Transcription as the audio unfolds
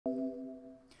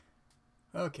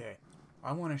Okay,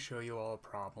 I want to show you all a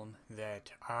problem that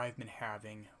I've been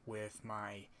having with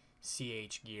my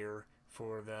CH gear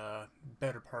for the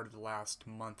better part of the last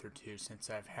month or two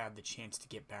since I've had the chance to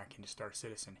get back into Star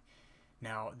Citizen.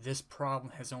 Now, this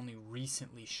problem has only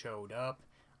recently showed up.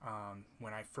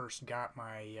 When I first got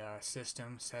my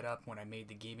system set up, when I made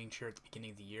the gaming chair at the beginning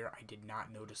of the year, I did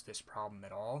not notice this problem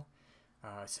at all.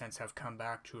 Since I've come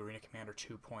back to Arena Commander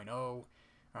 2.0,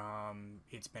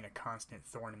 it's been a constant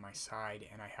thorn in my side,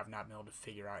 and I have not been able to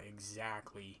figure out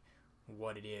exactly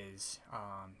what it is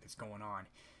that's going on.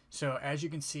 So as you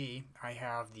can see, I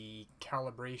have the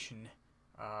calibration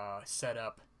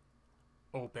setup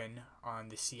open on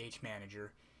the CH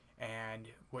Manager, and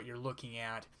what you're looking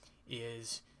at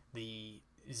is the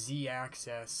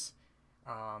Z-axis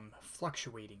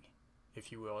fluctuating,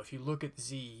 if you will. If you look at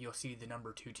Z, you'll see the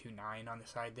number 229 on the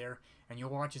side there, and you'll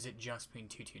watch as it jumps between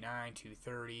 229,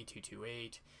 230,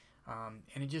 228,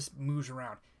 and it just moves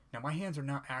around. Now, my hands are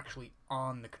not actually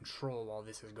on the control while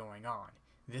this is going on.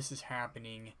 This is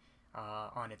happening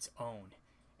on its own.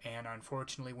 And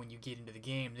unfortunately, when you get into the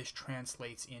game, this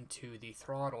translates into the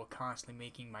throttle constantly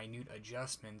making minute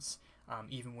adjustments,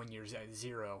 even when you're at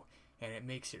zero. And it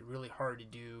makes it really hard to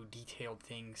do detailed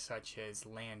things such as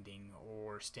landing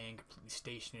or staying completely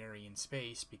stationary in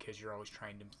space because you're always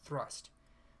trying to thrust.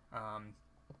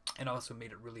 And also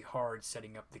made it really hard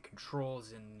setting up the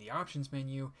controls in the options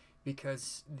menu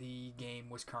because the game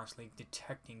was constantly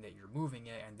detecting that you're moving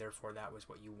it, and therefore that was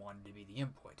what you wanted to be the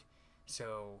input.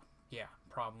 So yeah,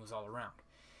 problems all around.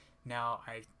 Now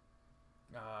I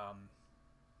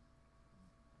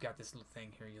got this little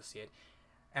thing here, you'll see it.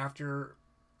 After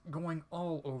going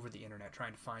all over the internet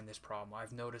trying to find this problem,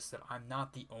 I've noticed that I'm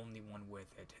not the only one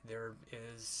with it. There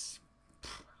is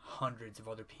hundreds of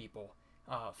other people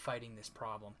fighting this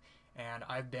problem, and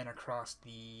I've been across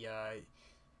the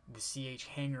CH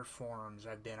Hangar forums,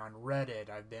 I've been on Reddit,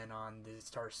 I've been on the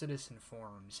Star Citizen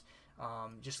forums,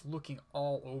 just looking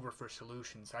all over for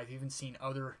solutions. I've even seen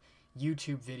other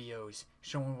YouTube videos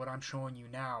showing what I'm showing you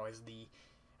now as the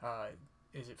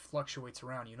as it fluctuates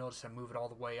around. You notice I move it all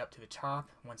the way up to the top.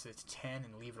 Once it's 10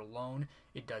 and leave it alone,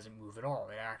 it doesn't move at all.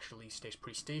 It actually stays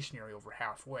pretty stationary over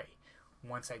halfway.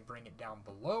 Once I bring it down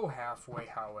below halfway,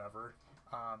 however,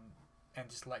 and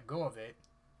just let go of it,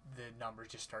 the numbers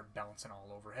just start bouncing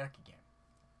all over heck again.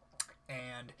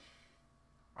 And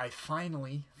I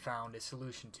finally found a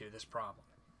solution to this problem,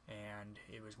 and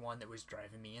it was one that was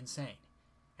driving me insane,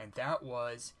 and that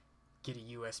was get a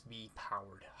USB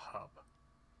powered hub.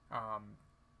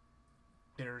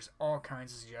 There's all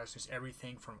kinds of suggestions,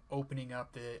 everything from opening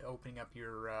up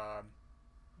your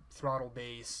throttle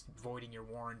base, voiding your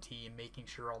warranty, and making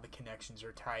sure all the connections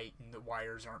are tight and the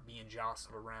wires aren't being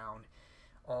jostled around,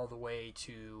 all the way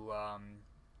to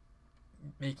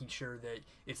making sure that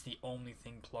it's the only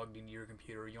thing plugged into your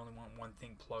computer. You only want one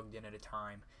thing plugged in at a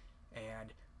time.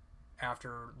 And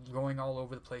after going all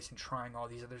over the place and trying all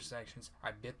these other sections,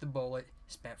 I bit the bullet,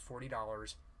 spent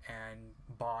 $40, and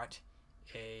bought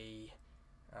a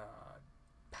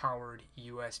powered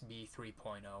USB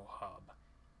 3.0 hub.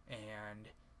 And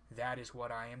that is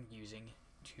what I am using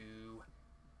to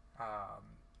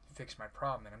fix my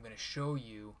problem, and I'm going to show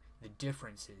you the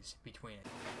differences between it.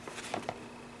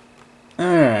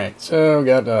 Alright, so we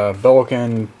got a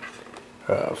Belkin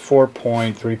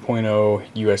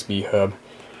 4.3.0 USB hub.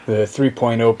 The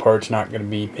 3.0 part's not going to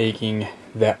be making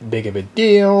that big of a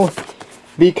deal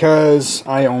because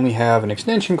I only have an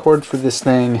extension cord for this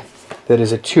thing that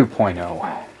is a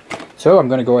 2.0. So I'm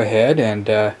going to go ahead and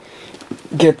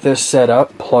get this set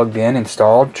up, plugged in,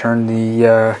 installed, turn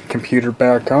the computer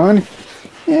back on,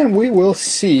 and we will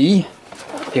see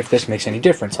if this makes any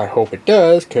difference. I hope it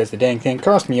does, because the dang thing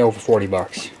cost me over 40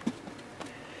 bucks.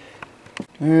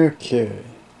 Okay,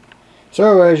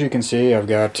 so as you can see, I've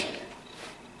got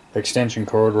extension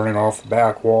cord running off the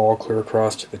back wall clear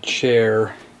across to the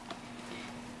chair,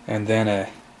 and then a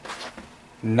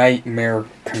nightmare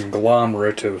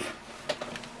conglomerate of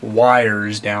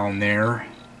wires down there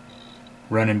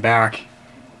running back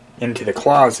into the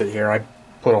closet here. I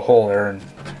put a hole there and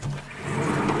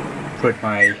put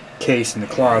my case in the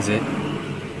closet.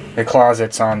 The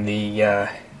closet's on the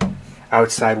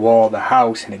outside wall of the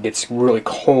house, and it gets really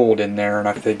cold in there, and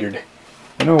I figured,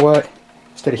 you know what,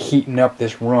 instead of heating up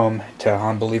this room to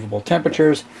unbelievable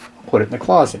temperatures, I'll put it in the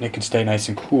closet and it can stay nice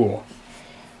and cool.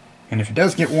 And if it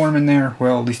does get warm in there,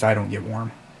 well, at least I don't get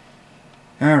warm.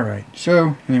 Alright,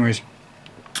 so anyways,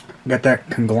 got that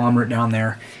conglomerate down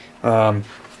there.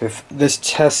 If this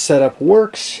test setup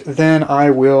works, then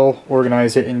I will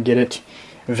organize it and get it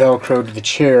velcroed to the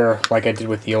chair like I did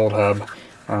with the old hub.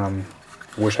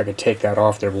 Wish I could take that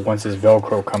off there, but once this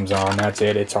Velcro comes on, that's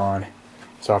it, it's on.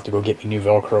 So I'll have to go get me new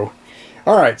Velcro.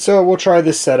 Alright, so we'll try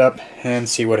this setup and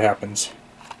see what happens.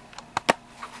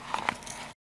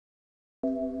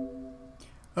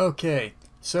 Okay,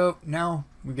 so now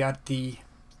we got the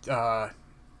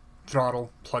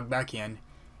throttle plugged back in,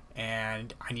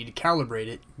 and I need to calibrate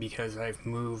it because I've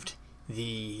moved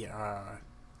the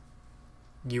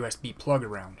USB plug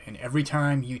around. And every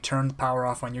time you turn the power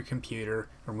off on your computer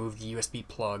or move the USB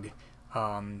plug,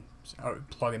 or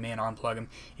plug them in, unplug them,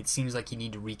 it seems like you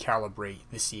need to recalibrate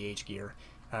the CH gear.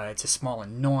 It's a small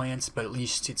annoyance, but at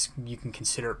least you can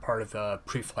consider it part of a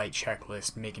pre-flight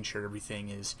checklist, making sure everything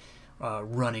is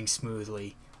running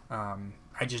smoothly.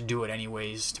 I just do it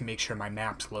anyways to make sure my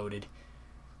map's loaded.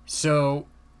 So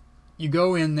you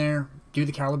go in there, do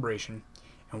the calibration,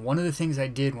 and one of the things I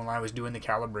did when I was doing the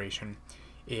calibration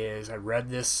is I read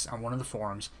this on one of the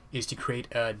forums, is to create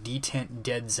a detent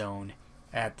dead zone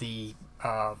at the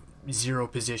 0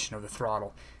 position of the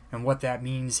throttle. And what that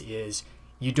means is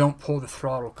you don't pull the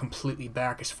throttle completely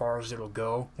back as far as it'll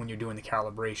go when you're doing the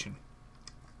calibration.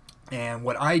 And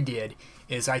what I did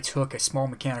is I took a small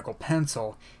mechanical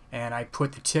pencil and I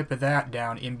put the tip of that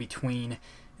down in between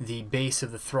the base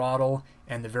of the throttle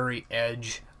and the very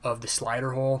edge of the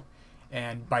slider hole.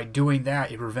 And by doing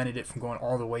that, it prevented it from going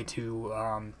all the way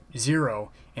to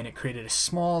 0, and it created a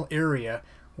small area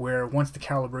where once the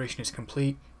calibration is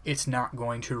complete, it's not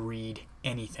going to read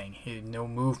anything. No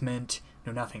movement,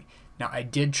 no nothing. Now, I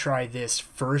did try this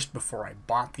first before I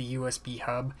bought the USB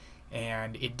hub,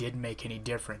 and it didn't make any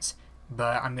difference.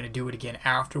 But I'm going to do it again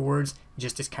afterwards,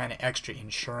 just as kind of extra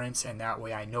insurance, and that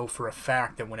way I know for a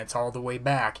fact that when it's all the way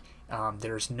back,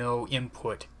 there's no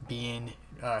input being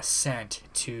sent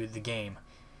to the game.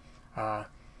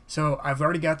 So I've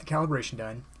already got the calibration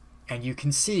done, and you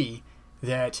can see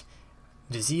that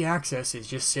the Z-axis is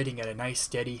just sitting at a nice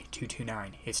steady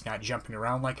 229. It's not jumping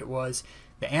around like it was.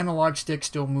 The analog stick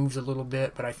still moves a little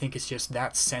bit, but I think it's just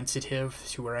that sensitive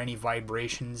to where any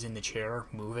vibrations in the chair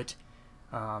move it.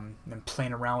 I'm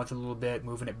playing around with it a little bit,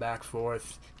 moving it back and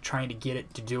forth, trying to get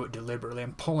it to do it deliberately.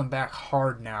 I'm pulling back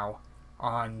hard now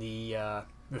on the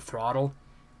throttle,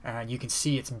 and you can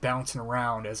see it's bouncing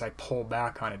around as I pull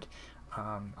back on it.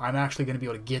 I'm actually going to be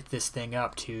able to get this thing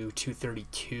up to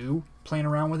 232 playing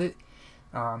around with it.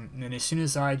 And as soon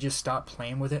as I just stop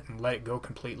playing with it and let it go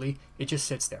completely, it just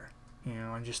sits there. You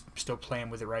know, I'm just still playing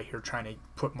with it right here, trying to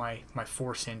put my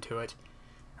force into it.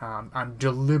 I'm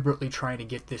deliberately trying to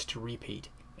get this to repeat,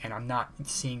 and I'm not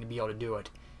seeming to be able to do it.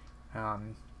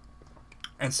 And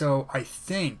so I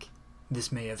think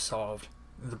this may have solved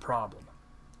the problem.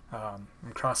 I'm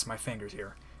crossing my fingers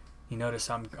here. You notice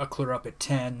I'm clear up at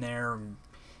 10 there, and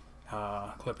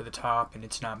clip at the top, and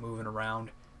it's not moving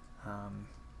around.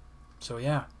 So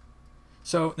yeah.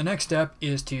 So the next step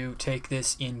is to take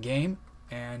this in game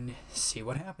and see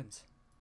what happens.